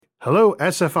Hello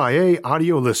SFIA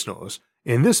audio listeners.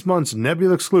 In this month's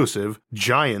Nebula exclusive,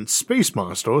 Giant Space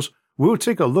Monsters, we'll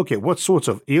take a look at what sorts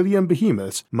of alien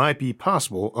behemoths might be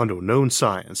possible under known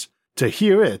science. To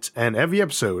hear it and every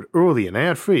episode early and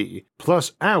ad-free,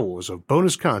 plus hours of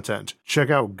bonus content, check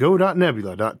out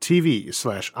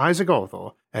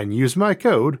go.nebula.tv/IsaacArthur and use my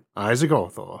code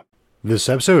IsaacArthur. This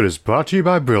episode is brought to you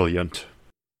by Brilliant.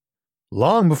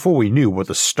 Long before we knew what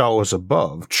the stars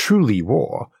above truly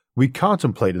were, we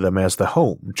contemplated them as the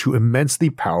home to immensely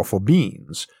powerful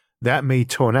beings. That may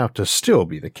turn out to still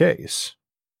be the case.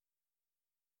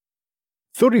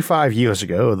 35 years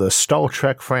ago, the Star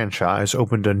Trek franchise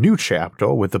opened a new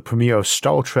chapter with the premiere of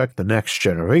Star Trek The Next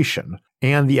Generation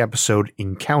and the episode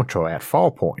Encounter at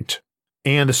Farpoint.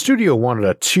 And the studio wanted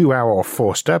a 2-hour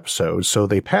first episode, so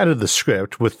they padded the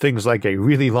script with things like a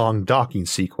really long docking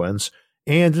sequence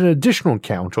and an additional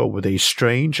encounter with a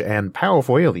strange and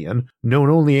powerful alien known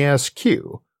only as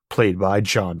Q, played by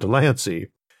John Delancey.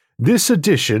 This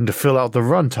addition to fill out the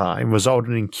runtime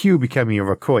resulted in Q becoming a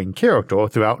recurring character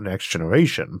throughout Next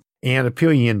Generation, and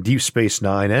appearing in Deep Space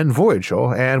Nine and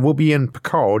Voyager, and will be in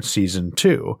Picard Season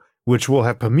 2, which will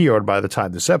have premiered by the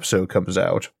time this episode comes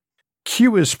out.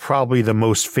 Q is probably the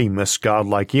most famous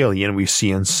godlike alien we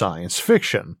see in science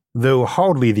fiction, though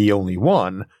hardly the only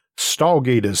one.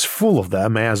 Stargate is full of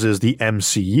them, as is the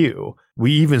MCU.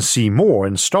 We even see more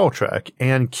in Star Trek,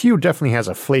 and Q definitely has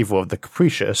a flavor of the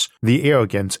capricious, the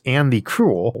arrogant, and the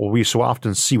cruel we so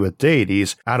often see with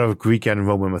deities out of Greek and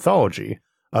Roman mythology.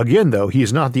 Again though, he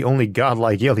is not the only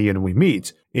godlike alien we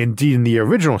meet. Indeed, in the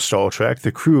original Star Trek,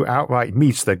 the crew outright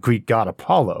meets the Greek god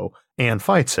Apollo and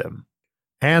fights him.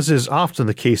 As is often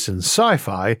the case in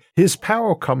sci-fi, his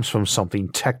power comes from something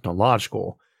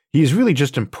technological. He is really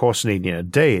just impersonating a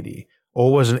deity,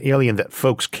 or was an alien that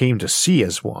folks came to see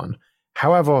as one.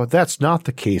 However, that's not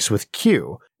the case with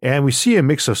Q, and we see a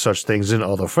mix of such things in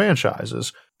other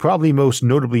franchises, probably most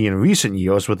notably in recent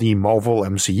years with the Marvel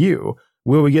MCU,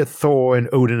 where we get Thor and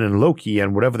Odin and Loki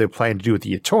and whatever they plan to do with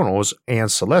the Eternals and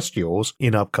Celestials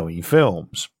in upcoming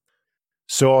films.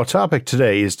 So our topic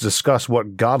today is to discuss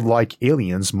what godlike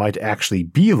aliens might actually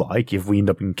be like if we end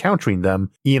up encountering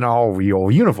them in our real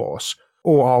universe,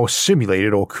 or our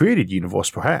simulated or created universe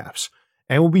perhaps,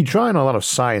 and we'll be drawing a lot of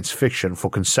science fiction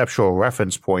for conceptual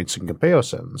reference points and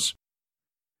comparisons.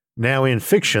 Now in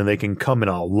fiction they can come in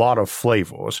a lot of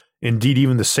flavors, indeed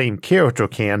even the same character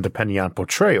can depending on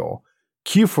portrayal.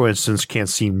 Q for instance can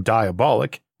seem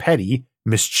diabolic, petty,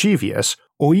 mischievous,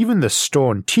 or even the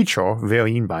stern teacher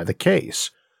varying by the case.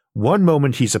 One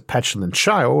moment he's a petulant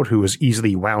child who is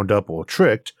easily wound up or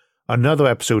tricked, another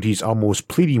episode he's almost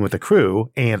pleading with the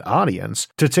crew and audience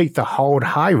to take the hard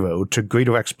high road to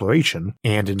greater exploration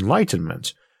and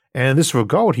enlightenment, and in this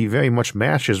regard he very much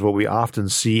matches what we often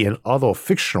see in other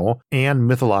fictional and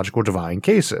mythological divine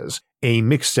cases, a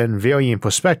mixed and varying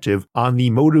perspective on the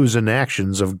motives and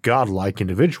actions of godlike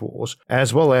individuals,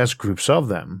 as well as groups of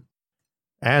them.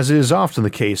 As is often the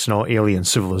case in our Alien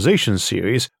Civilization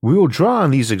series, we will draw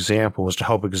on these examples to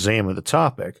help examine the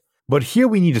topic. But here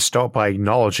we need to start by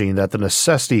acknowledging that the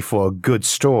necessity for a good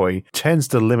story tends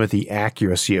to limit the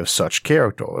accuracy of such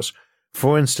characters.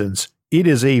 For instance, it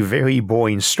is a very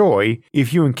boring story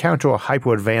if you encounter a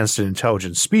hyper-advanced and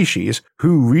intelligent species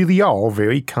who really are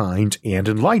very kind and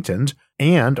enlightened,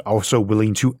 and also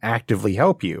willing to actively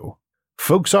help you.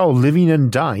 Folks are living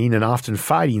and dying and often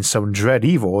fighting some dread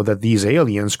evil that these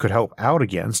aliens could help out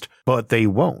against, but they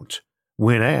won't.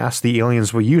 When asked, the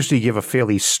aliens will usually give a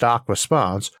fairly stock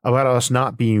response about us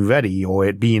not being ready or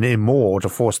it being immoral to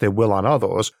force their will on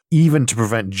others, even to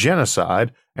prevent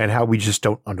genocide, and how we just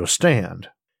don't understand.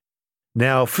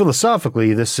 Now,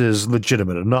 philosophically, this is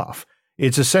legitimate enough.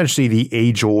 It's essentially the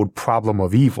age-old problem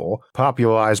of evil,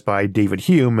 popularized by David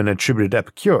Hume and attributed to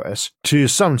Epicurus, to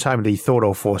sometime in the 3rd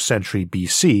or 4th century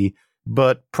BC,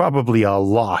 but probably a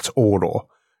lot older.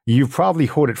 You've probably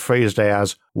heard it phrased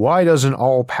as, why does an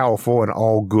all-powerful and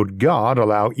all-good God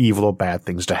allow evil or bad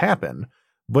things to happen?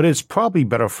 But it's probably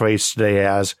better phrased today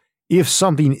as, if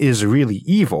something is really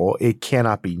evil, it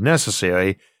cannot be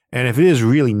necessary, and if it is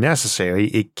really necessary,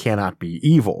 it cannot be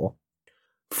evil.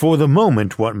 For the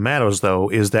moment, what matters though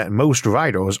is that most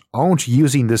writers aren't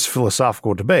using this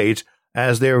philosophical debate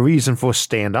as their reason for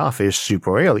standoffish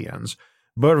super aliens,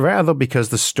 but rather because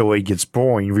the story gets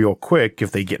boring real quick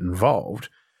if they get involved.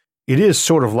 It is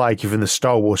sort of like if in the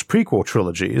Star Wars prequel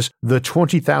trilogies, the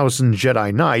 20,000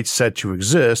 Jedi Knights said to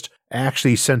exist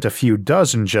actually sent a few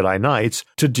dozen Jedi Knights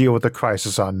to deal with the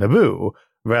crisis on Naboo,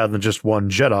 rather than just one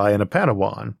Jedi and a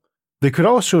Padawan. They could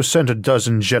also have sent a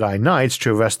dozen Jedi Knights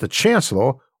to arrest the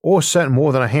Chancellor, or sent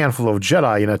more than a handful of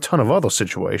Jedi in a ton of other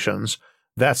situations.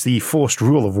 That's the first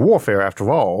rule of warfare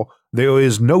after all. There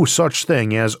is no such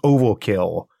thing as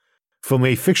overkill. From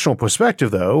a fictional perspective,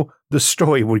 though, the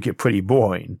story would get pretty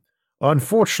boring.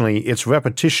 Unfortunately, its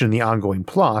repetition in the ongoing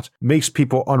plot makes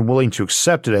people unwilling to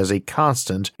accept it as a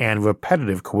constant and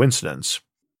repetitive coincidence.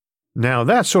 Now,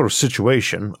 that sort of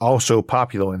situation, also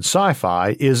popular in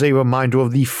sci-fi, is a reminder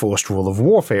of the first rule of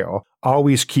warfare: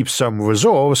 always keep some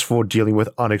reserves for dealing with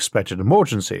unexpected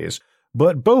emergencies.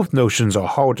 But both notions are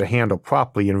hard to handle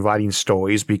properly in writing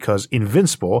stories because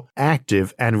invincible,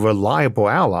 active, and reliable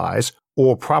allies,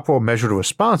 or proper measured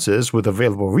responses with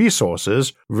available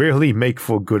resources, rarely make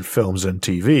for good films and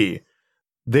TV.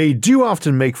 They do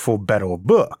often make for better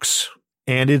books,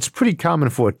 and it's pretty common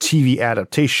for a TV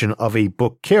adaptation of a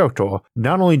book character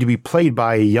not only to be played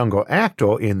by a younger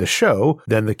actor in the show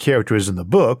than the character is in the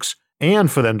books,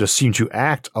 and for them to seem to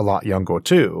act a lot younger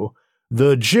too.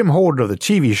 The Jim Holden of the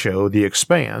TV show The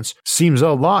Expanse seems a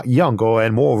lot younger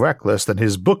and more reckless than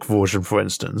his book version, for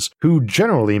instance, who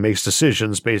generally makes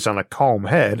decisions based on a calm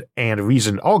head and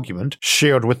reasoned argument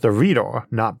shared with the reader,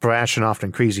 not brash and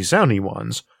often crazy-sounding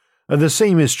ones. The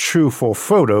same is true for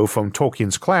Frodo from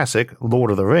Tolkien's classic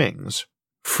Lord of the Rings.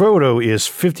 Frodo is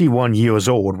 51 years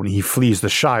old when he flees the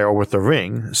Shire with the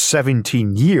ring,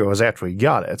 17 years after he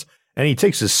got it, and he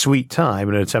takes his sweet time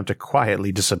in an attempt to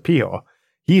quietly disappear.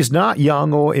 He's not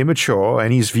young or immature,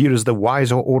 and he's viewed as the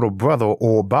wiser older brother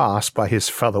or boss by his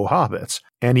fellow hobbits,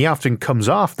 and he often comes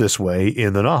off this way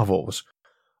in the novels.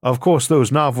 Of course,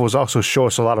 those novels also show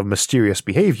us a lot of mysterious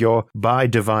behavior by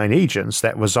divine agents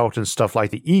that result in stuff like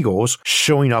the Eagles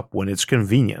showing up when it's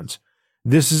convenient.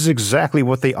 This is exactly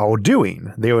what they are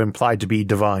doing. They are implied to be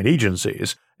divine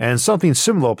agencies, and something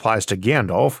similar applies to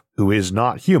Gandalf, who is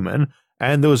not human,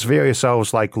 and those various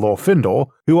elves like Glorfindel,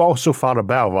 who also fought a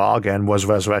Balrog and was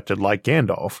resurrected like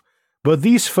Gandalf. But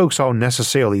these folks are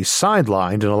necessarily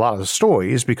sidelined in a lot of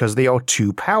stories because they are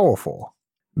too powerful.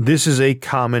 This is a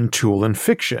common tool in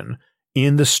fiction.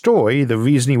 In the story, the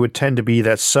reasoning would tend to be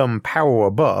that some power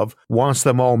above wants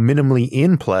them all minimally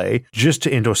in play just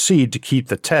to intercede to keep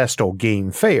the test or game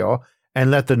fair,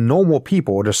 and let the normal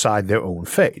people decide their own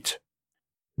fate.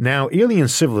 Now, alien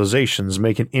civilizations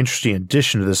make an interesting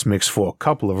addition to this mix for a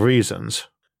couple of reasons.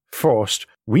 First,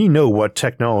 we know what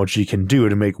technology can do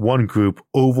to make one group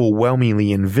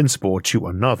overwhelmingly invincible to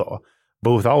another,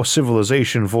 both our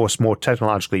civilization versus more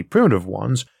technologically primitive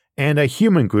ones, and a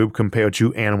human group compared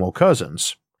to animal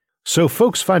cousins. So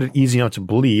folks find it easy enough to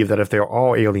believe that if there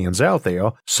are aliens out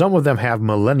there, some of them have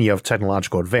millennia of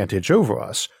technological advantage over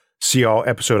us. See our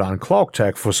episode on Clark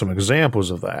Tech for some examples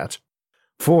of that.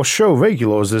 For show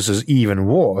regulars, this is even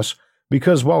worse,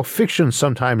 because while fiction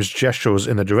sometimes gestures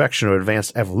in the direction of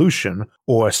advanced evolution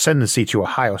or ascendancy to a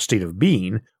higher state of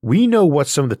being, we know what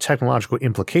some of the technological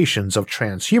implications of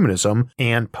transhumanism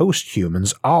and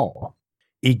posthumans are.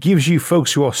 It gives you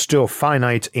folks who are still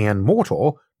finite and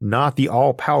mortal, not the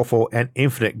all-powerful and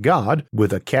infinite God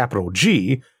with a capital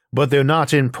G, but they're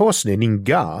not impersonating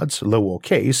gods,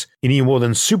 lowercase, any more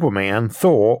than Superman,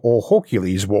 Thor, or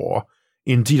Hercules were.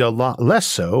 Indeed, a lot less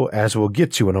so, as we'll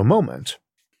get to in a moment.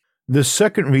 The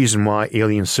second reason why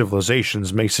alien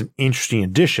civilizations makes an interesting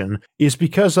addition is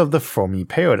because of the Fermi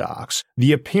paradox,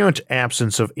 the apparent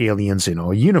absence of aliens in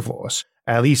our universe,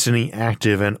 at least in the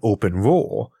active and open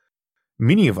role.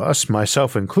 Many of us,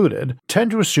 myself included, tend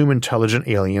to assume intelligent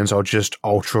aliens are just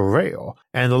ultra-rare,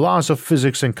 and the laws of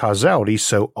physics and causality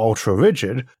so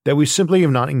ultra-rigid that we simply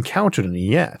have not encountered any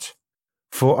yet.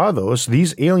 For others,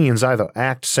 these aliens either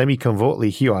act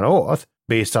semi-covertly here on Earth,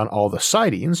 based on all the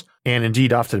sightings, and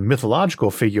indeed often mythological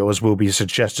figures will be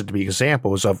suggested to be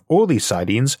examples of early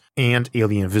sightings and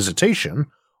alien visitation,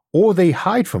 or they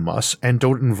hide from us and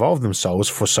don't involve themselves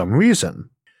for some reason.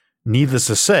 Needless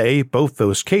to say, both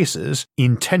those cases,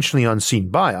 intentionally unseen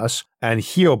by us, and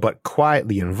here but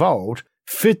quietly involved,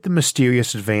 fit the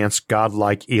mysterious advanced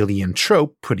godlike alien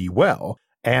trope pretty well,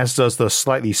 as does the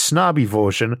slightly snobby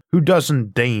version who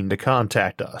doesn't deign to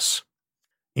contact us.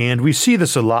 And we see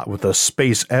this a lot with the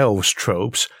space elves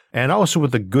tropes, and also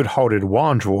with the good-hearted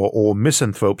wanderer or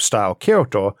misanthrope-style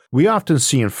character we often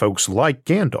see in folks like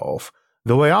Gandalf,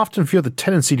 though I often feel the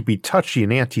tendency to be touchy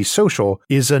and antisocial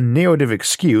is a narrative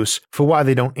excuse for why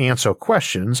they don't answer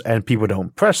questions and people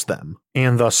don't press them,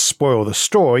 and thus spoil the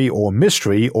story or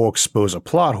mystery or expose a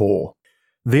plot hole.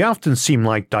 They often seem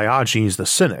like Diogenes the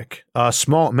Cynic, a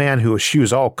smart man who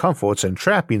eschews all comforts and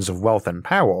trappings of wealth and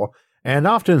power, and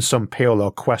often some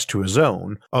parallel quest to his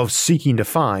own, of seeking to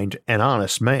find an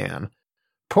honest man.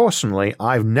 Personally,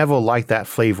 I've never liked that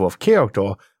flavor of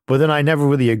character, but then I never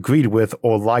really agreed with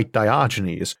or liked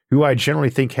Diogenes, who I generally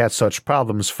think had such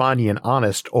problems finding an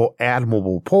honest or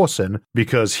admirable person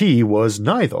because he was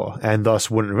neither, and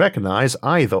thus wouldn't recognize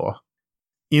either.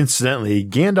 Incidentally,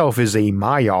 Gandalf is a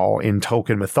Maiar in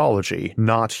Tolkien mythology,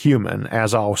 not human,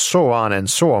 as are Sauron and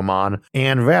Saruman,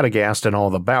 and Radagast and all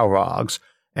the Balrogs,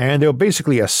 and they're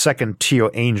basically a second-tier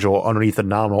angel underneath the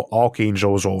nominal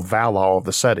archangels or Valar of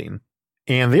the setting.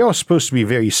 And they are supposed to be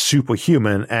very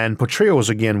superhuman, and portrayals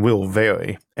again will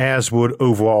vary, as would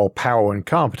overall power and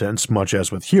competence, much as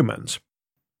with humans.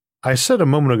 I said a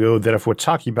moment ago that if we're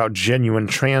talking about genuine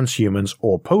transhumans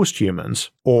or post-humans,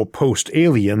 or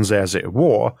post-aliens as it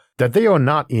were, that they are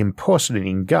not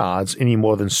impersonating gods any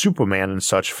more than Superman and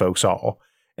such folks are,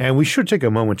 and we should take a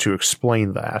moment to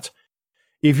explain that.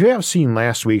 If you have seen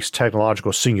last week's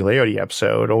Technological Singularity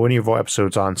episode, or any of our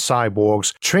episodes on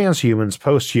cyborgs, transhumans,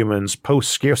 posthumans,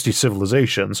 post-scarcity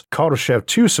civilizations, Kardashev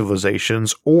 2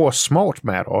 civilizations, or smart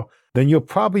matter, then you'll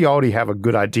probably already have a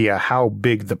good idea how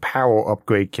big the power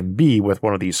upgrade can be with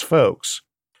one of these folks.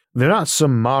 They're not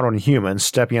some modern human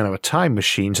stepping out of a time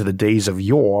machine to the days of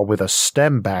yore with a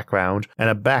STEM background and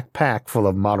a backpack full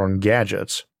of modern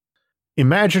gadgets.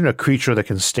 Imagine a creature that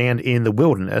can stand in the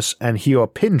wilderness and hear a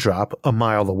pin drop a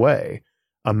mile away.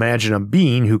 Imagine a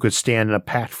being who could stand in a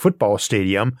packed football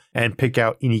stadium and pick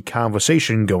out any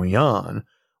conversation going on,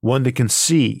 one that can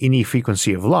see any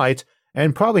frequency of light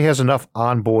and probably has enough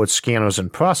onboard scanners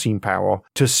and processing power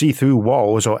to see through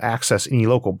walls or access any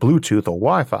local Bluetooth or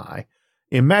Wi-Fi.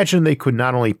 Imagine they could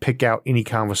not only pick out any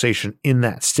conversation in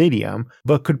that stadium,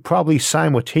 but could probably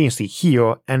simultaneously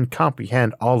hear and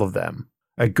comprehend all of them.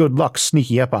 Good luck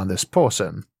sneaking up on this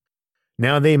person.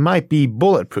 Now, they might be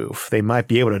bulletproof, they might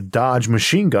be able to dodge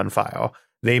machine gun fire,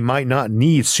 they might not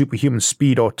need superhuman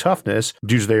speed or toughness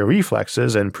due to their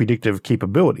reflexes and predictive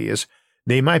capabilities,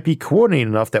 they might be coordinated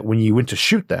enough that when you went to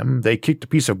shoot them, they kicked a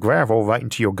piece of gravel right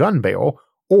into your gun barrel,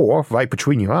 or right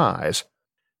between your eyes.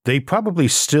 They probably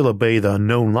still obey the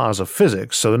known laws of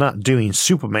physics, so they're not doing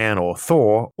Superman or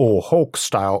Thor or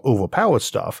Hulk-style overpowered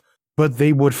stuff, but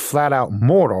they would flat out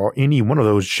murder any one of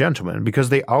those gentlemen because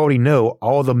they already know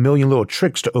all the million little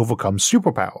tricks to overcome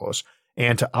superpowers,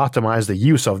 and to optimize the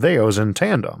use of theirs in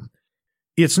tandem.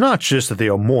 It's not just that they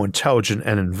are more intelligent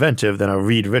and inventive than a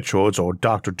Reed Richards or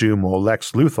Dr. Doom or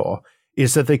Lex Luthor,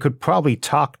 it's that they could probably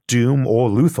talk Doom or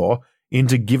Luthor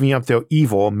into giving up their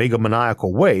evil,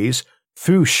 megalomaniacal ways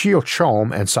through sheer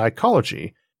charm and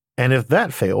psychology, and if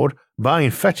that failed, by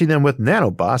infecting them with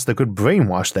nanobots that could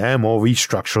brainwash them or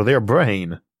restructure their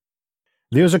brain.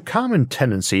 There's a common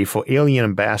tendency for alien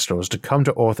ambassadors to come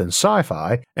to Earth in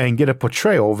sci-fi and get a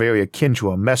portrayal very akin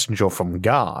to a messenger from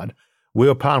God,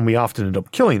 whereupon we often end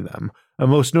up killing them,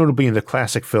 most notably in the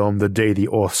classic film The Day the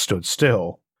Earth Stood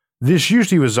Still. This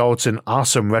usually results in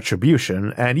awesome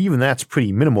retribution, and even that's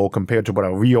pretty minimal compared to what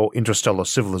a real interstellar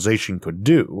civilization could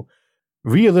do.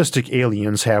 Realistic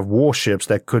aliens have warships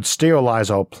that could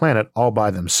sterilize our planet all by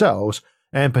themselves,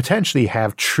 and potentially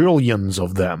have trillions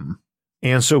of them.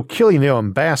 And so killing their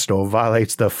ambassador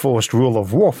violates the first rule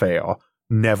of warfare: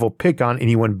 never pick on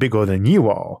anyone bigger than you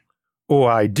are,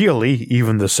 or ideally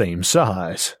even the same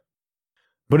size.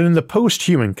 But in the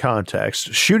post-human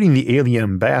context, shooting the alien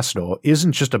ambassador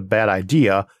isn't just a bad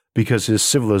idea because his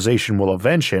civilization will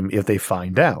avenge him if they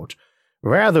find out.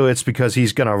 Rather, it's because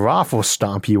he's gonna raffle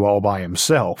stomp you all by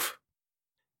himself.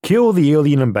 Kill the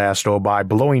alien ambassador by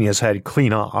blowing his head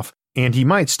clean off, and he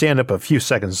might stand up a few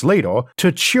seconds later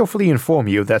to cheerfully inform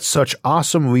you that such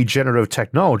awesome regenerative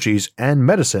technologies and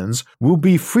medicines will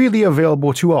be freely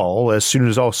available to all as soon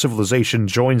as our civilization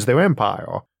joins their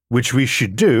empire, which we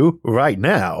should do right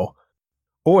now.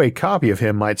 Or a copy of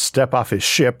him might step off his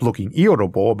ship looking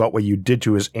irritable about what you did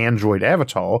to his android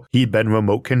avatar he'd been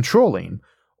remote controlling,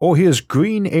 or his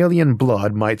green alien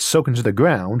blood might soak into the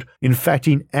ground,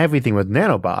 infecting everything with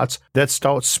nanobots that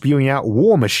start spewing out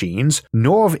war machines,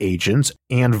 nerve agents,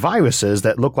 and viruses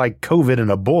that look like COVID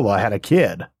and Ebola had a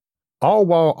kid. All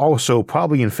while also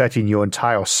probably infecting your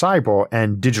entire cyber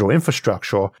and digital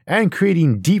infrastructure and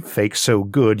creating deepfakes so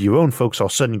good your own folks are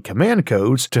sending command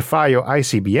codes to fire your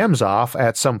ICBMs off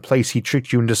at some place he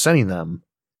tricked you into sending them.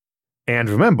 And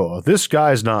remember, this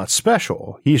guy's not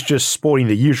special, he's just sporting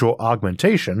the usual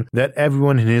augmentation that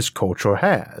everyone in his culture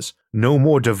has. No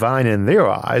more divine in their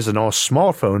eyes than our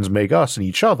smartphones make us in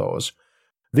each other's.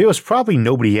 There was probably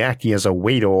nobody acting as a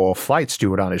waiter or flight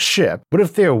steward on his ship, but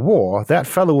if there were, that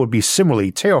fellow would be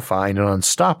similarly terrifying and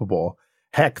unstoppable.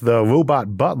 Heck, the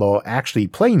robot butler, actually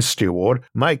plane steward,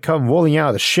 might come rolling out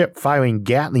of the ship firing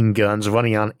Gatling guns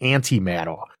running on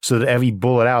antimatter, so that every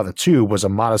bullet out of the tube was a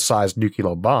modest-sized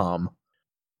nuclear bomb.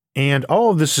 And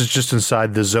all of this is just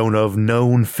inside the zone of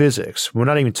known physics. We're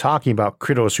not even talking about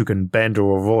critters who can bend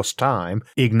or reverse time,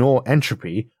 ignore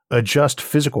entropy, adjust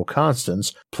physical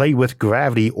constants, play with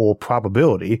gravity or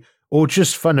probability, or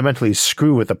just fundamentally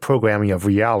screw with the programming of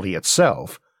reality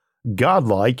itself.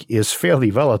 Godlike is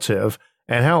fairly relative,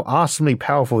 and how awesomely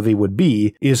powerful they would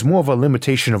be is more of a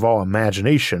limitation of our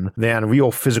imagination than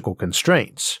real physical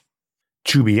constraints.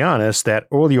 To be honest, that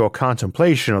earlier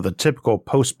contemplation of the typical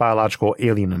post-biological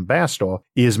alien ambassador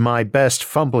is my best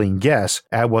fumbling guess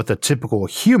at what the typical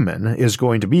human is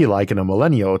going to be like in a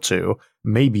millennia or two,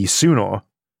 maybe sooner.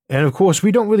 And of course,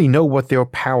 we don't really know what their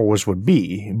powers would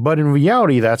be, but in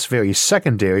reality that's very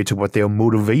secondary to what their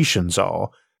motivations are.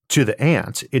 To the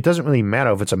ant, it doesn't really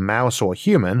matter if it's a mouse or a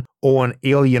human, or an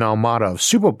alien armada of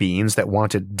super beings that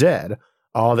want it dead.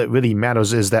 All that really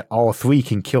matters is that all three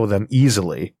can kill them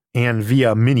easily, and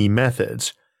via many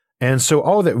methods. And so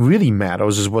all that really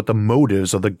matters is what the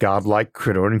motives of the godlike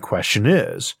critter in question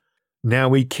is. Now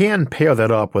we can pair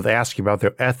that up with asking about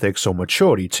their ethics or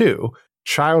maturity too.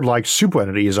 Childlike super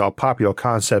entities are popular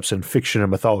concepts in fiction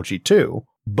and mythology too,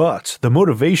 but the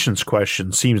motivations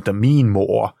question seems to mean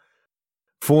more.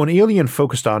 For an alien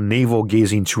focused on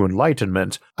navel-gazing to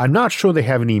enlightenment, I'm not sure they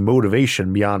have any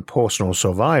motivation beyond personal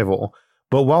survival,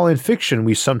 but while in fiction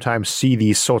we sometimes see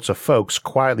these sorts of folks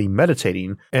quietly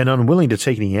meditating and unwilling to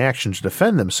take any action to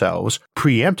defend themselves,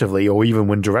 preemptively or even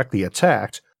when directly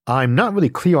attacked, I'm not really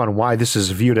clear on why this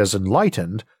is viewed as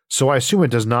enlightened, so I assume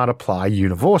it does not apply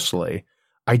universally.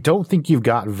 I don't think you've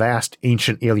got vast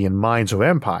ancient alien minds or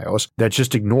empires that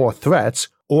just ignore threats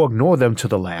or ignore them to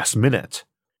the last minute.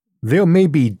 There may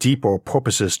be deeper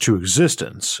purposes to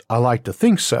existence, I like to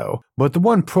think so, but the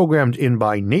one programmed in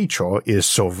by nature is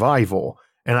survival,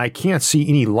 and I can't see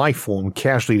any life form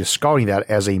casually discarding that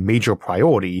as a major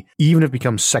priority, even if it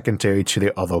becomes secondary to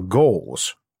their other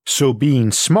goals. So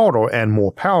being smarter and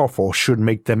more powerful should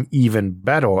make them even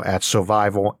better at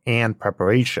survival and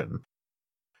preparation.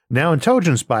 Now,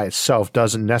 intelligence by itself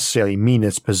doesn't necessarily mean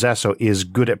its possessor is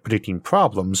good at predicting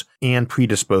problems and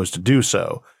predisposed to do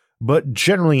so, but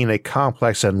generally in a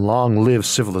complex and long-lived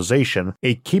civilization,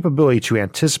 a capability to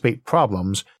anticipate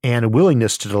problems and a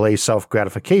willingness to delay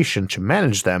self-gratification to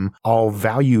manage them are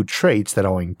valued traits that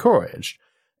are encouraged,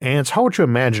 and it's hard to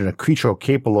imagine a creature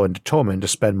capable and determined to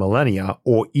spend millennia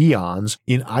or eons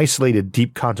in isolated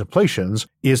deep contemplations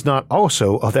is not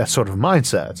also of that sort of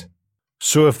mindset.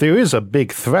 So if there is a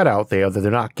big threat out there that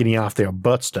they're not getting off their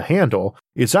butts to handle,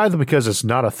 it's either because it's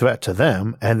not a threat to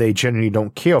them and they genuinely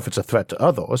don't care if it's a threat to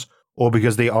others, or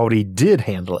because they already did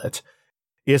handle it.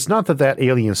 It's not that that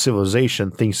alien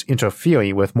civilization thinks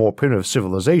interfering with more primitive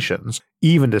civilizations,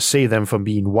 even to save them from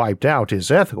being wiped out, is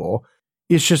ethical.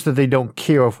 It's just that they don't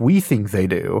care if we think they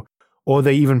do, or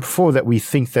they even prefer that we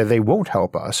think that they won't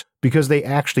help us, because they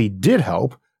actually did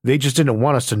help, they just didn't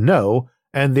want us to know,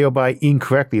 and thereby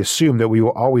incorrectly assume that we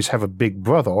will always have a big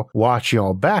brother watching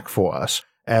our back for us,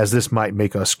 as this might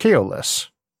make us careless.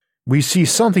 We see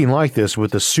something like this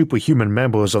with the superhuman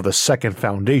members of the Second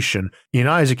Foundation in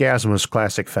Isaac Asimov's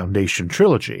classic Foundation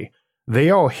trilogy. They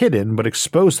are hidden but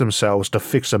expose themselves to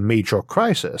fix a major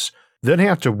crisis, then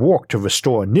have to work to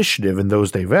restore initiative in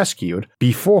those they rescued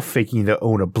before faking their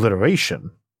own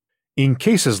obliteration. In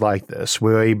cases like this,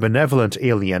 where a benevolent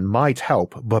alien might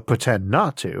help but pretend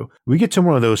not to, we get to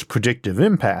one of those predictive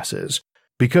impasses,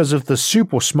 because if the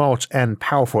super smart and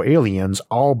powerful aliens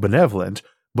are benevolent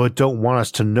but don't want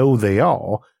us to know they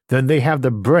are, then they have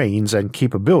the brains and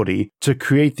capability to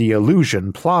create the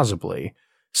illusion plausibly.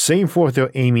 Same for if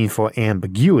they're aiming for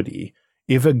ambiguity.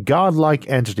 If a godlike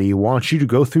entity wants you to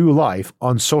go through life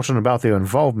uncertain about their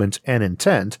involvement and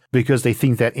intent because they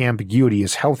think that ambiguity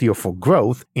is healthier for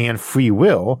growth and free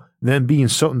will than being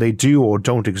certain they do or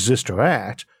don't exist or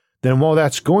act, then while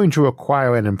that's going to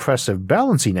require an impressive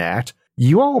balancing act,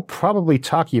 you are probably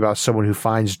talking about someone who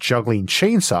finds juggling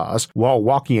chainsaws while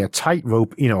walking a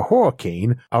tightrope in a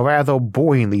hurricane a rather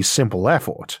boringly simple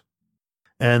effort.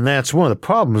 And that's one of the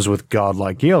problems with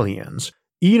godlike aliens.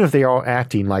 Even if they are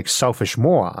acting like selfish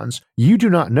morons, you do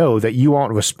not know that you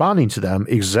aren't responding to them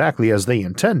exactly as they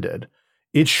intended.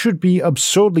 It should be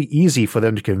absurdly easy for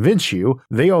them to convince you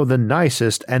they are the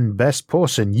nicest and best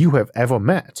person you have ever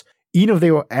met, even if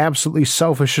they were absolutely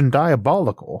selfish and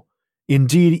diabolical.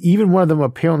 Indeed, even one of them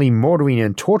apparently murdering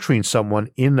and torturing someone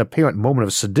in an apparent moment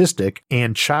of sadistic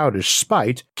and childish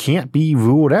spite can't be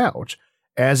ruled out,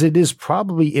 as it is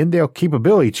probably in their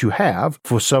capability to have,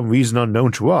 for some reason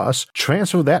unknown to us,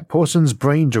 transfer that person's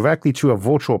brain directly to a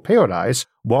virtual paradise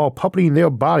while puppeting their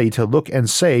body to look and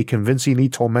say convincingly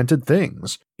tormented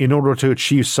things, in order to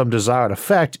achieve some desired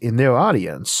effect in their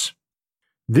audience.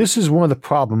 This is one of the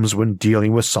problems when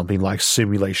dealing with something like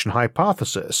simulation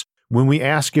hypothesis, when we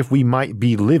ask if we might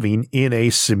be living in a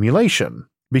simulation.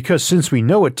 Because since we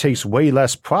know it takes way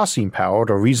less processing power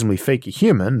to reasonably fake a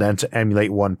human than to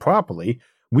emulate one properly,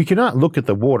 we cannot look at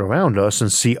the world around us and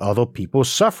see other people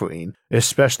suffering,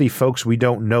 especially folks we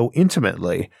don't know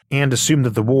intimately, and assume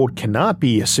that the world cannot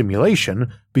be a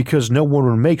simulation because no one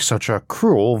would make such a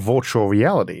cruel virtual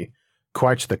reality.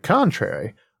 Quite to the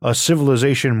contrary, a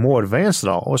civilization more advanced than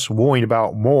ours, worrying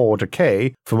about moral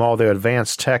decay from all their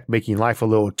advanced tech making life a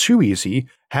little too easy,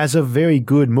 has a very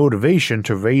good motivation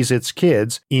to raise its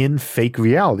kids in fake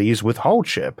realities with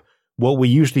hardship, what we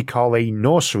usually call a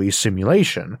nursery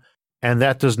simulation, and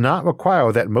that does not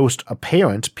require that most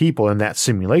apparent people in that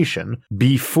simulation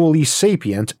be fully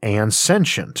sapient and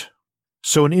sentient.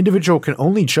 So an individual can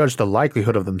only judge the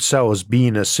likelihood of themselves being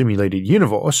in a simulated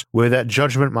universe where that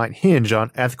judgment might hinge on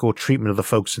ethical treatment of the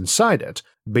folks inside it,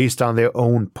 based on their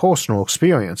own personal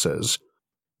experiences.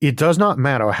 It does not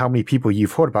matter how many people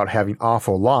you've heard about having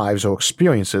awful lives or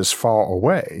experiences far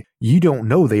away, you don't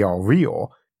know they are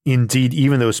real. Indeed,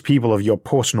 even those people of your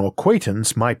personal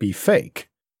acquaintance might be fake.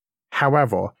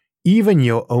 However, even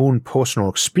your own personal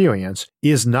experience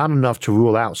is not enough to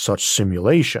rule out such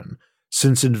simulation,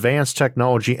 since advanced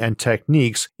technology and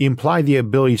techniques imply the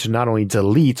ability to not only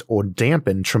delete or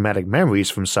dampen traumatic memories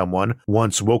from someone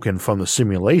once woken from the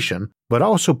simulation, but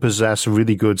also possess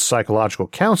really good psychological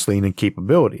counseling and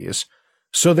capabilities.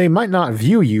 So they might not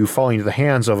view you falling into the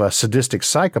hands of a sadistic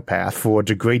psychopath for a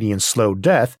degrading and slow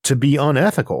death to be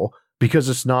unethical, because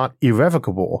it's not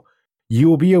irrevocable. You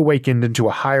will be awakened into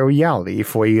a higher reality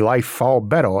for a life far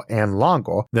better and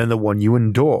longer than the one you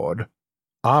endured.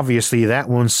 Obviously, that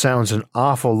one sounds an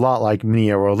awful lot like many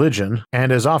a religion,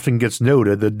 and as often gets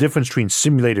noted, the difference between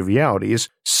simulated realities,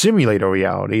 simulator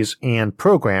realities, and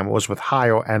programmers with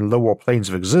higher and lower planes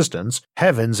of existence,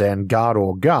 heavens and God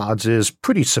or gods, is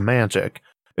pretty semantic,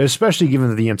 especially given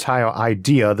that the entire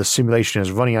idea the simulation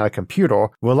is running on a computer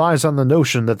relies on the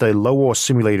notion that the lower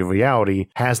simulated reality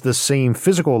has the same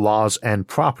physical laws and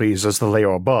properties as the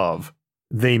layer above.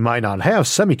 They might not have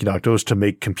semiconductors to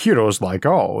make computers like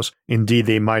ours, indeed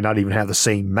they might not even have the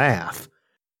same math.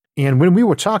 And when we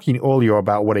were talking earlier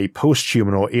about what a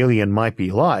post-human or alien might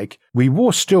be like, we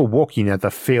were still working at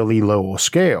the fairly lower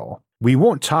scale. We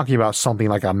weren't talking about something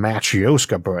like a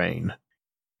Matryoshka brain.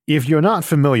 If you're not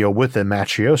familiar with the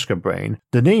Matryoshka brain,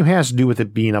 the name has to do with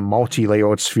it being a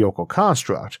multi-layered spherical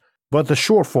construct, but the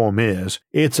short form is,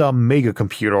 it's a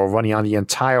megacomputer running on the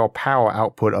entire power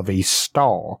output of a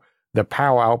star. The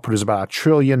power output is about a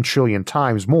trillion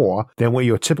times more than what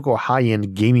your typical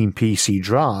high-end gaming PC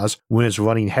draws when it's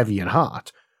running heavy and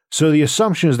hot. So the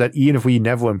assumption is that even if we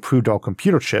never improved our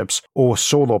computer chips or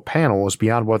solar panels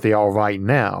beyond what they are right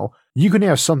now, you can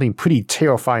have something pretty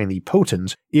terrifyingly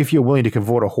potent if you're willing to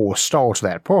convert a whole star to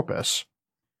that purpose.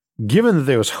 Given that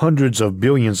there's hundreds of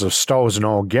billions of stars in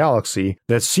our galaxy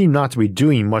that seem not to be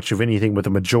doing much of anything with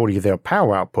the majority of their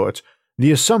power output,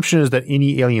 the assumption is that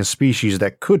any alien species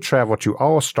that could travel to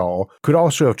our star could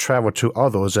also have traveled to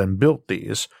others and built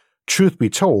these. Truth be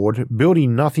told,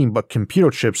 building nothing but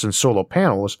computer chips and solar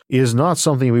panels is not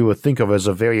something we would think of as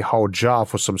a very hard job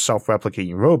for some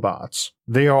self-replicating robots.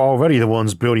 They are already the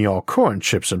ones building our current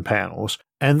chips and panels,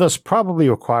 and thus probably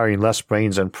requiring less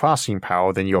brains and processing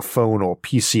power than your phone or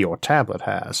PC or tablet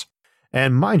has.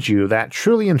 And mind you, that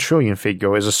trillion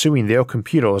figure is assuming their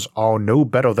computers are no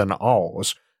better than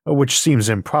ours, which seems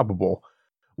improbable.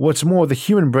 What's more, the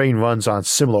human brain runs on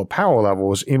similar power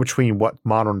levels in between what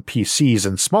modern PCs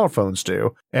and smartphones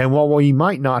do, and while we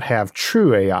might not have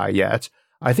true AI yet,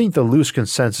 I think the loose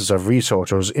consensus of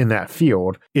researchers in that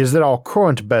field is that our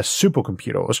current best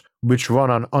supercomputers, which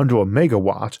run on under a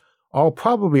megawatt, are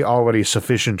probably already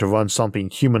sufficient to run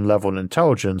something human-level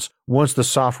intelligence once the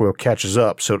software catches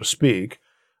up, so to speak.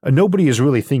 Nobody is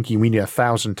really thinking we need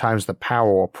 1,000 times the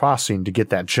power or processing to get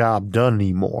that job done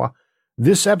anymore.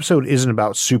 This episode isn't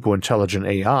about super intelligent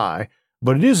AI,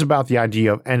 but it is about the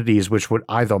idea of entities which would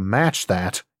either match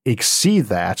that, exceed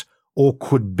that, or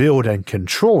could build and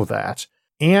control that,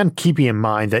 and keeping in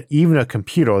mind that even a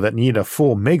computer that needed a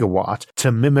full megawatt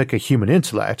to mimic a human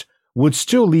intellect would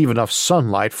still leave enough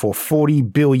sunlight for 40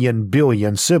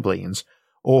 billion siblings,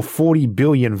 or 40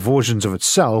 billion versions of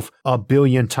itself a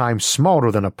billion times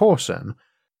smaller than a person.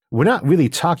 We're not really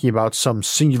talking about some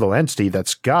singular entity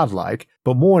that's godlike,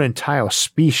 but more an entire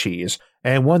species,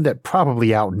 and one that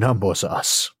probably outnumbers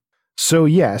us. So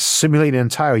yes, simulate an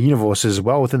entire universe is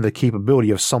well within the capability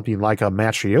of something like a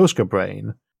Matryoshka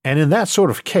brain, and in that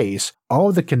sort of case,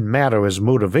 all that can matter is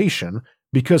motivation,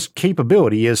 because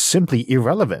capability is simply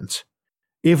irrelevant.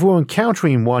 If we're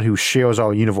encountering one who shares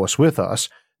our universe with us,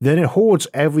 then it holds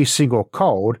every single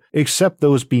card except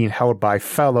those being held by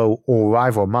fellow or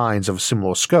rival minds of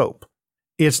similar scope.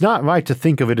 It's not right to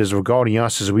think of it as regarding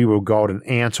us as we regard an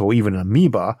ant or even an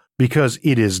amoeba, because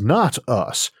it is not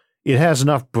us. It has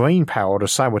enough brain power to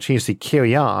simultaneously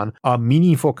carry on a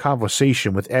meaningful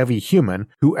conversation with every human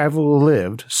who ever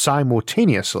lived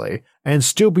simultaneously and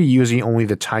still be using only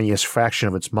the tiniest fraction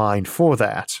of its mind for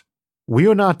that. We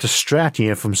are not distracting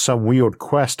it from some weird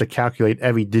quest to calculate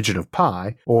every digit of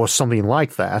pi or something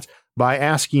like that by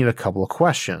asking it a couple of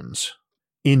questions.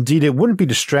 Indeed, it wouldn't be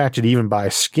distracted even by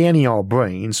scanning our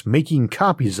brains, making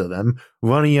copies of them,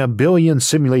 running a billion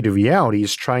simulated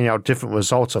realities trying out different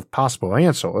results of possible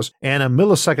answers, and a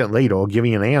millisecond later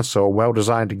giving an answer well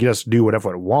designed to get us to do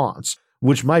whatever it wants,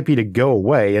 which might be to go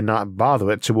away and not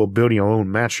bother it till we're building our own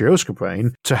Matryoshka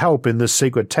brain to help in the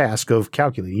sacred task of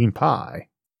calculating pi.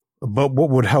 But what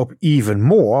would help even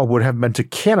more would have been to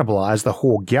cannibalize the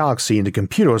whole galaxy into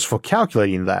computers for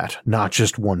calculating that, not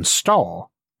just one star.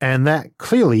 And that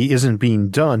clearly isn't being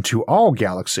done to our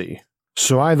galaxy.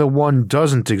 So either one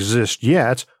doesn't exist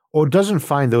yet, or doesn't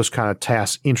find those kind of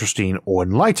tasks interesting or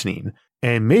enlightening,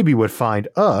 and maybe would find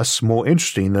us more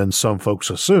interesting than some folks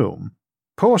assume.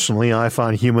 Personally, I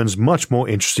find humans much more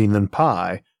interesting than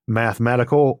pi,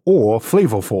 mathematical or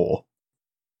flavorful.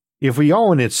 If we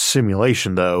are in its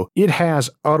simulation, though, it has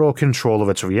utter control of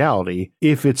its reality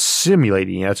if it's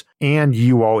simulating it and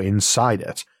you are inside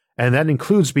it. And that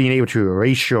includes being able to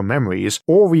erase your memories,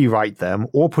 or rewrite them,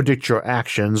 or predict your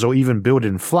actions, or even build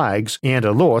in flags and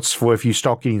alerts for if you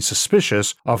start getting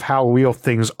suspicious of how real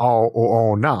things are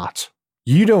or are not.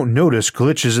 You don't notice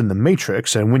glitches in the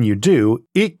Matrix, and when you do,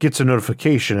 it gets a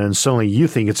notification and suddenly you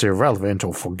think it's irrelevant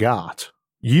or forgot.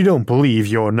 You don't believe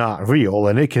you're not real,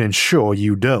 and it can ensure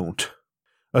you don't.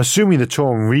 Assuming the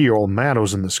term real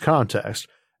matters in this context,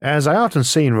 as I often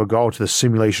say in regard to the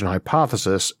simulation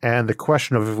hypothesis and the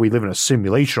question of if we live in a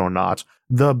simulation or not,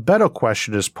 the better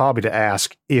question is probably to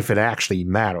ask if it actually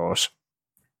matters.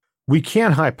 We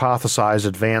can hypothesize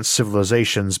advanced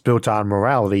civilizations built on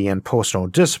morality and personal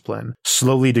discipline,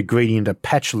 slowly degrading into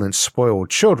petulant, spoiled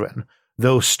children,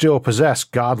 though still possess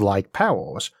godlike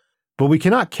powers, but we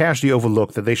cannot casually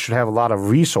overlook that they should have a lot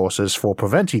of resources for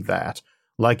preventing that,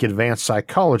 like advanced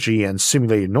psychology and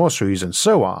simulated nurseries and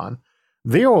so on.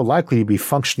 They are likely to be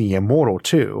functionally immortal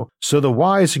too, so the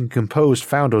wise and composed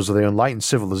founders of their enlightened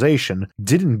civilization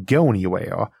didn't go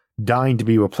anywhere, dying to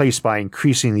be replaced by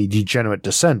increasingly degenerate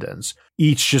descendants,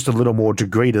 each just a little more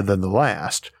degraded than the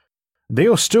last. They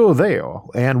are still there,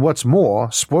 and what's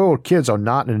more, spoiled kids are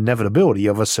not an inevitability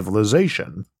of a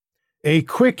civilization. A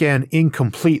quick and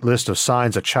incomplete list of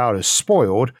signs a child is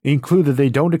spoiled include that they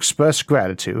don't express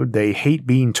gratitude, they hate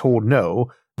being told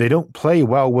no, they don't play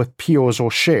well with peers or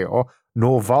share,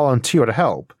 nor volunteer to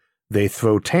help, they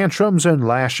throw tantrums and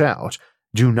lash out,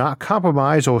 do not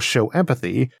compromise or show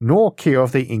empathy, nor care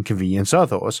if they inconvenience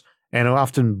others, and are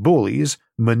often bullies,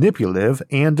 manipulative,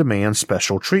 and demand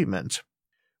special treatment.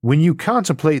 When you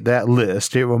contemplate that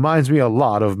list, it reminds me a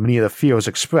lot of many of the fears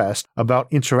expressed about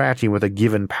interacting with a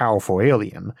given powerful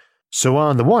alien, so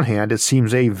on the one hand it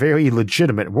seems a very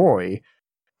legitimate worry.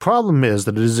 Problem is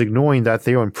that it is ignoring that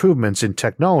their improvements in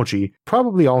technology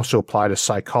probably also apply to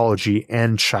psychology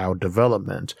and child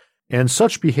development, and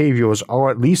such behaviors are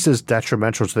at least as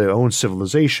detrimental to their own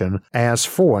civilization as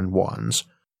foreign ones.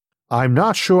 I'm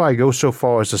not sure I go so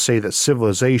far as to say that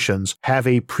civilizations have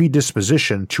a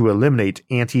predisposition to eliminate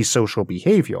antisocial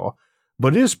behavior,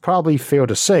 but it is probably fair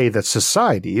to say that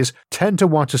societies tend to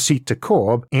want to seek to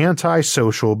curb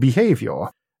antisocial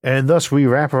behavior. And thus we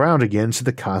wrap around again to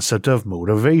the concept of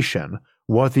motivation,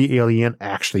 what the alien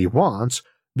actually wants,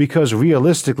 because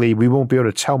realistically we won't be able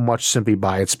to tell much simply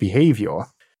by its behavior.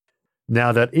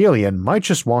 Now that alien might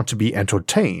just want to be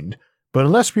entertained, but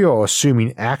unless we are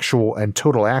assuming actual and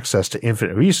total access to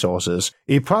infinite resources,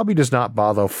 it probably does not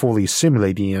bother fully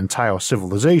simulating an entire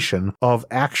civilization of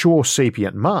actual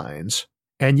sapient minds.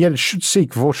 And yet it should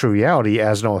seek virtual reality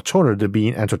as an alternative to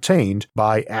being entertained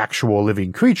by actual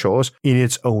living creatures in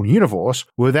its own universe,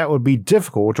 where that would be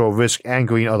difficult or risk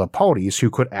angering other parties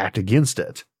who could act against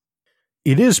it.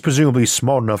 It is presumably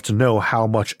smart enough to know how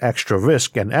much extra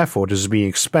risk and effort is being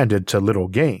expended to little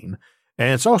gain,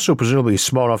 and it's also presumably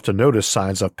smart enough to notice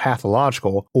signs of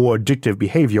pathological or addictive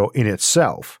behavior in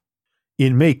itself.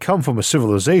 It may come from a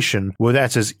civilization where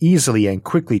that's as easily and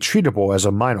quickly treatable as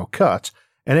a minor cut,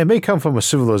 and it may come from a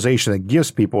civilization that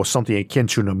gives people something akin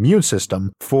to an immune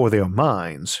system for their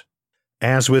minds.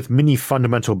 As with many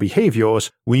fundamental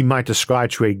behaviors we might describe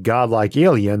to a godlike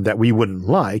alien that we wouldn't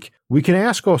like, we can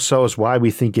ask ourselves why we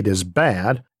think it is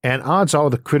bad, and odds are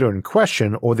the critter in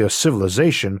question or their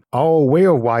civilization are aware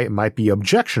of why it might be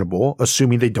objectionable,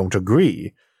 assuming they don't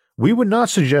agree. We would not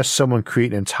suggest someone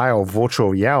create an entire virtual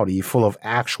reality full of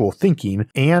actual thinking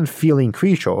and feeling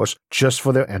creatures just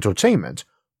for their entertainment,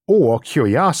 or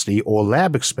curiosity or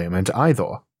lab experiment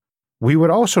either. We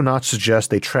would also not suggest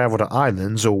they travel to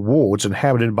islands or worlds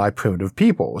inhabited by primitive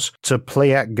peoples to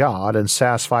play at God and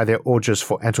satisfy their urges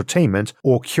for entertainment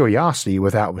or curiosity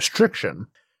without restriction.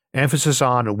 Emphasis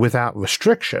on without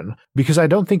restriction, because I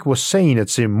don't think we're saying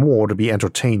it's immoral to be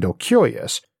entertained or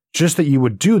curious, just that you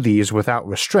would do these without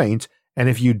restraint, and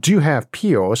if you do have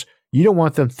peers, you don't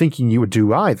want them thinking you would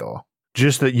do either.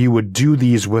 Just that you would do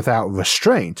these without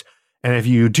restraint, and if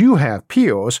you do have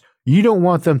peers, you don't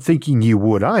want them thinking you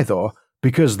would either,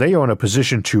 because they are in a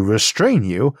position to restrain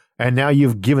you, and now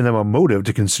you've given them a motive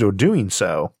to consider doing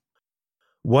so.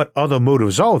 What other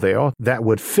motives are there that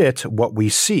would fit what we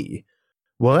see?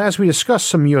 Well, as we discussed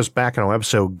some years back in our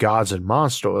episode Gods and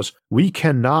Monsters, we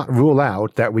cannot rule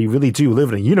out that we really do live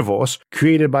in a universe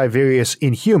created by various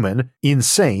inhuman,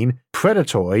 insane,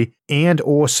 predatory, and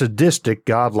or sadistic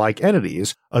godlike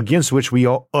entities against which we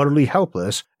are utterly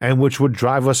helpless and which would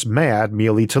drive us mad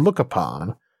merely to look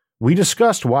upon. We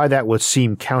discussed why that would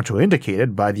seem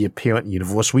counterindicated by the apparent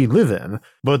universe we live in,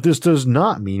 but this does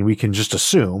not mean we can just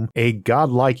assume a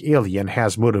godlike alien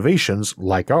has motivations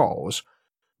like ours.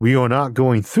 We are not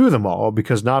going through them all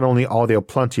because not only are there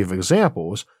plenty of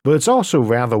examples, but it's also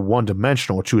rather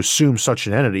one-dimensional to assume such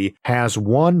an entity has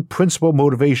one principal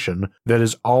motivation that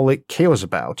is all it cares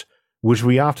about, which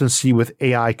we often see with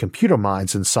AI computer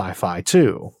minds in sci-fi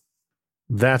too.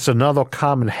 That's another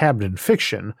common habit in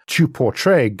fiction, to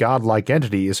portray godlike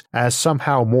entities as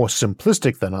somehow more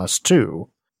simplistic than us too.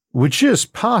 Which is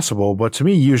possible, but to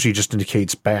me usually just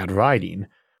indicates bad writing.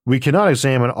 We cannot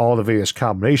examine all the various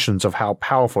combinations of how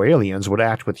powerful aliens would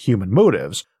act with human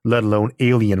motives, let alone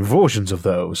alien versions of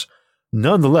those.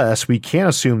 Nonetheless, we can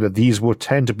assume that these will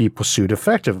tend to be pursued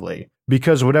effectively,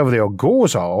 because whatever their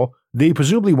goals are, they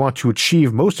presumably want to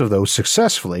achieve most of those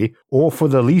successfully or for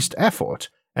the least effort,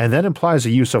 and that implies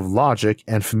a use of logic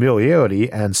and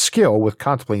familiarity and skill with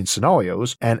contemplating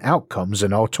scenarios and outcomes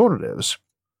and alternatives.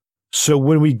 So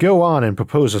when we go on and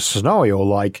propose a scenario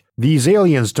like, these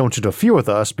aliens don't interfere with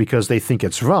us because they think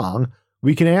it's wrong,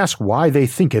 we can ask why they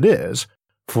think it is.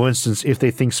 For instance, if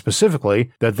they think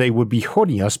specifically that they would be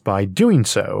hurting us by doing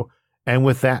so, and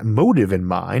with that motive in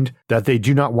mind, that they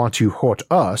do not want to hurt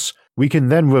us, we can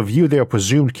then review their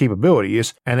presumed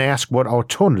capabilities and ask what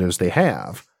alternatives they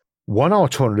have. One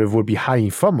alternative would be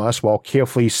hiding from us while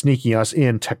carefully sneaking us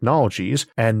in technologies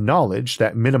and knowledge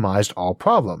that minimized all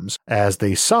problems, as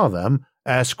they saw them,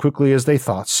 as quickly as they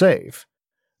thought safe.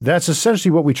 That's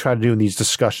essentially what we try to do in these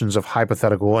discussions of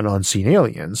hypothetical and unseen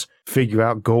aliens, figure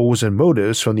out goals and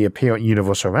motives from the apparent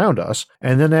universe around us,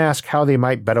 and then ask how they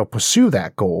might better pursue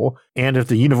that goal, and if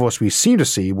the universe we seem to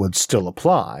see would still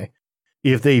apply.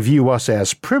 If they view us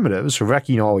as primitives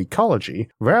wrecking our ecology,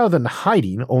 rather than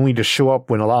hiding only to show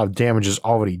up when a lot of damage is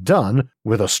already done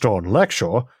with a stern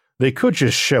lecture, they could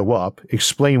just show up,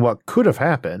 explain what could have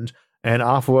happened, and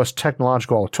offer us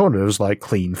technological alternatives like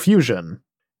clean fusion.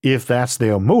 If that's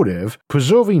their motive,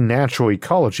 preserving natural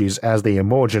ecologies as they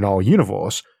emerge in our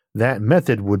universe, that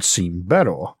method would seem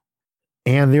better.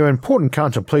 And there are important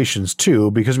contemplations too,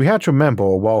 because we have to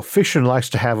remember while fiction likes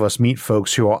to have us meet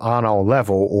folks who are on our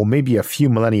level or maybe a few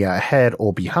millennia ahead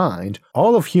or behind,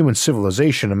 all of human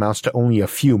civilization amounts to only a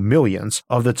few millionths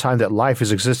of the time that life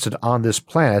has existed on this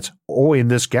planet or in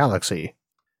this galaxy.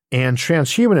 And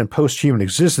transhuman and post-human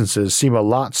existences seem a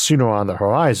lot sooner on the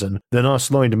horizon than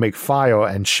us learning to make fire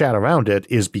and chat around it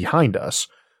is behind us.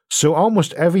 So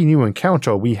almost every new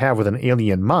encounter we have with an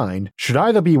alien mind should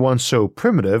either be one so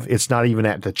primitive it's not even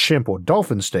at the chimp or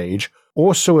dolphin stage,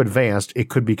 or so advanced it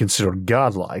could be considered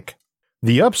godlike.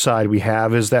 The upside we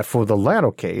have is that for the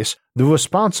latter case, the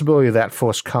responsibility of that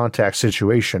first contact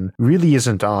situation really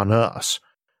isn't on us.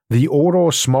 The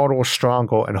older, smarter,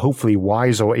 stronger, and hopefully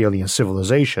wiser alien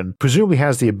civilization presumably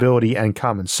has the ability and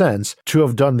common sense to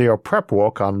have done their prep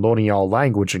work on learning our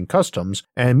language and customs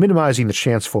and minimizing the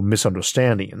chance for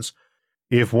misunderstandings.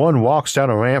 If one walks down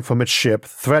a ramp from its ship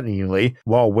threateningly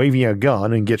while waving a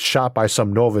gun and gets shot by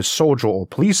some nervous soldier or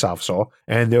police officer,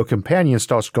 and their companion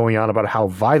starts going on about how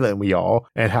violent we are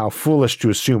and how foolish to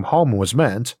assume harm was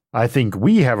meant, I think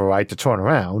we have a right to turn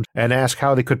around and ask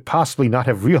how they could possibly not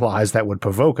have realized that would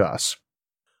provoke us.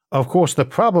 Of course, the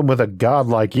problem with a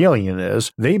godlike alien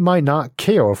is they might not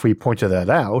care if we pointed that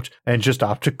out and just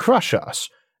opt to crush us,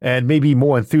 and maybe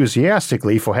more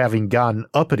enthusiastically for having gotten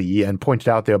uppity and pointed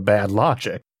out their bad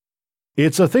logic.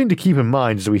 It's a thing to keep in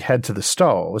mind as we head to the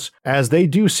stars, as they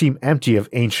do seem empty of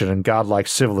ancient and godlike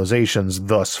civilizations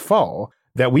thus far,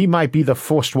 that we might be the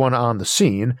first one on the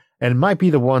scene, and might be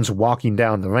the ones walking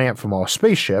down the ramp from our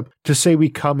spaceship to say we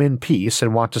come in peace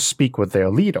and want to speak with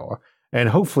their leader, and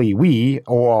hopefully we,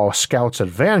 or our scouts and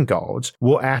vanguards,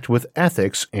 will act with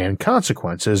ethics and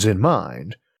consequences in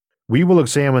mind. We will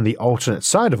examine the alternate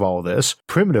side of all this,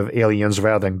 primitive aliens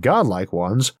rather than godlike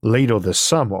ones, later this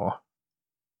summer.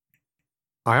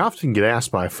 I often get asked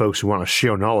by folks who want to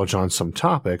share knowledge on some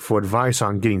topic for advice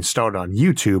on getting started on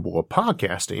YouTube or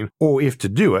podcasting, or if to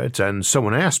do it, and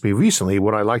someone asked me recently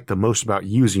what I like the most about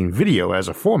using video as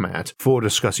a format for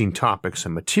discussing topics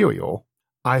and material.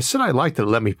 I said I liked to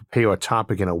let me prepare a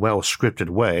topic in a well-scripted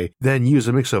way, then use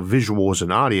a mix of visuals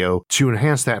and audio to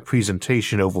enhance that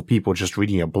presentation over people just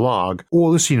reading a blog or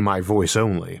listening to my voice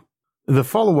only. The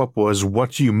follow-up was,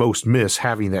 what do you most miss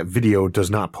having that video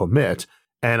does not permit?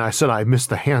 And I said I missed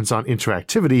the hands-on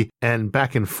interactivity and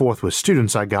back and forth with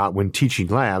students I got when teaching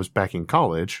labs back in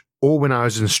college, or when I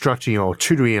was instructing or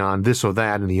tutoring on this or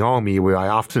that in the army, where I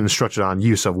often instructed on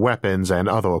use of weapons and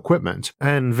other equipment,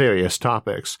 and various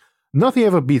topics. Nothing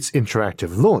ever beats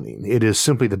interactive learning. It is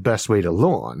simply the best way to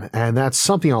learn, and that's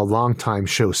something our longtime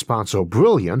show sponsor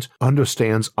Brilliant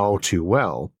understands all too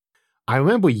well. I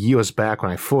remember years back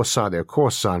when I first saw their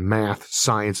courses on math,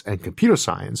 science, and computer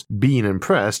science, being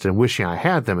impressed and wishing I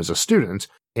had them as a student,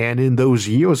 and in those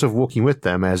years of working with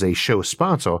them as a show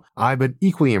sponsor, I've been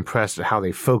equally impressed at how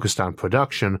they focused on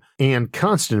production and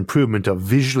constant improvement of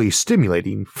visually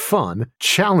stimulating, fun,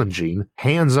 challenging,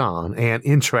 hands-on, and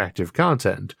interactive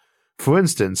content. For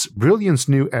instance, Brilliant's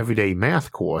new Everyday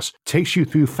Math course takes you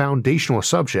through foundational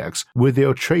subjects with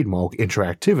their trademark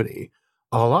interactivity.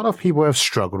 A lot of people have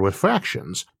struggled with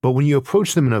fractions, but when you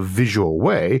approach them in a visual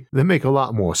way, they make a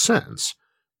lot more sense.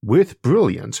 With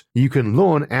Brilliant, you can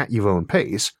learn at your own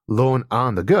pace, learn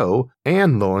on the go,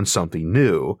 and learn something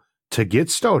new. To get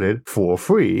started for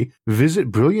free,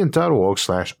 visit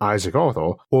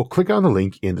brilliant.org/IsaacArthur or click on the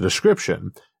link in the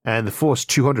description, and the first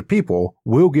 200 people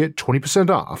will get 20%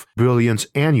 off Brilliant's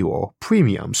annual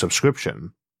premium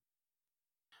subscription.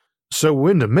 So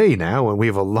we're into May now, and we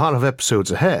have a lot of episodes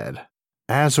ahead.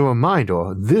 As a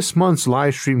reminder, this month's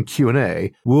livestream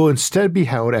Q&A will instead be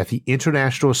held at the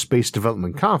International Space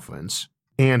Development Conference,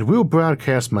 and we'll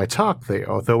broadcast my talk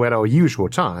there, though at our usual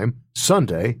time,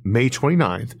 Sunday, May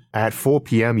 29th at 4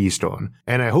 p.m. Eastern,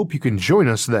 and I hope you can join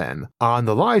us then on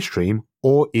the livestream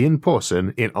or in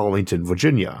person in Arlington,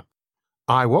 Virginia.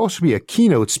 I will also be a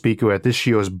keynote speaker at this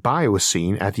year's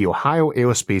Bioscene at the Ohio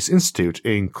Aerospace Institute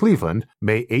in Cleveland,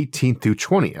 May 18th through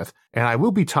 20th, and I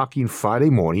will be talking Friday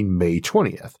morning, May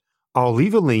 20th. I'll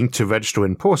leave a link to register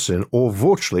in person or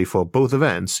virtually for both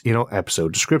events in our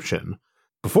episode description.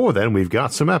 Before then, we've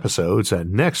got some episodes,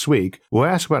 and next week we'll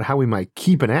ask about how we might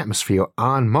keep an atmosphere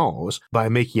on Mars by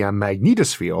making a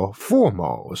magnetosphere for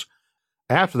Mars.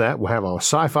 After that, we'll have our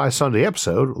Sci-Fi Sunday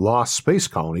episode, Lost Space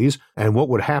Colonies, and what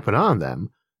would happen on them.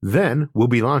 Then, we'll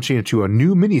be launching into a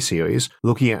new miniseries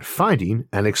looking at finding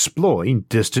and exploring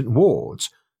distant worlds,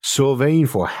 surveying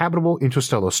for habitable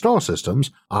interstellar star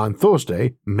systems on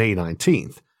Thursday, May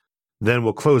 19th. Then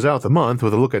we'll close out the month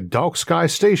with a look at dark sky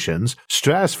stations,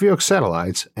 stratospheric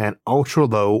satellites, and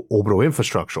ultra-low orbital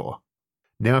infrastructure.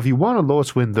 Now, if you want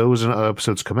alerts when those and other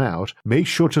episodes come out, make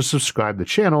sure to subscribe to the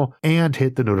channel and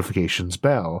hit the notifications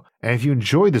bell. And if you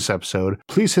enjoyed this episode,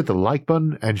 please hit the like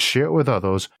button and share it with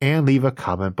others and leave a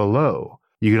comment below.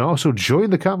 You can also join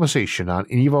the conversation on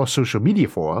any of our social media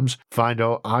forums, find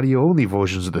our audio-only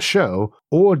versions of the show,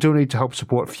 or donate to help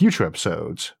support future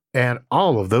episodes. And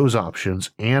all of those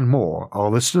options and more are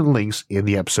listed in links in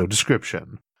the episode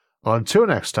description. Until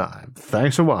next time,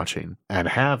 thanks for watching and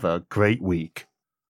have a great week.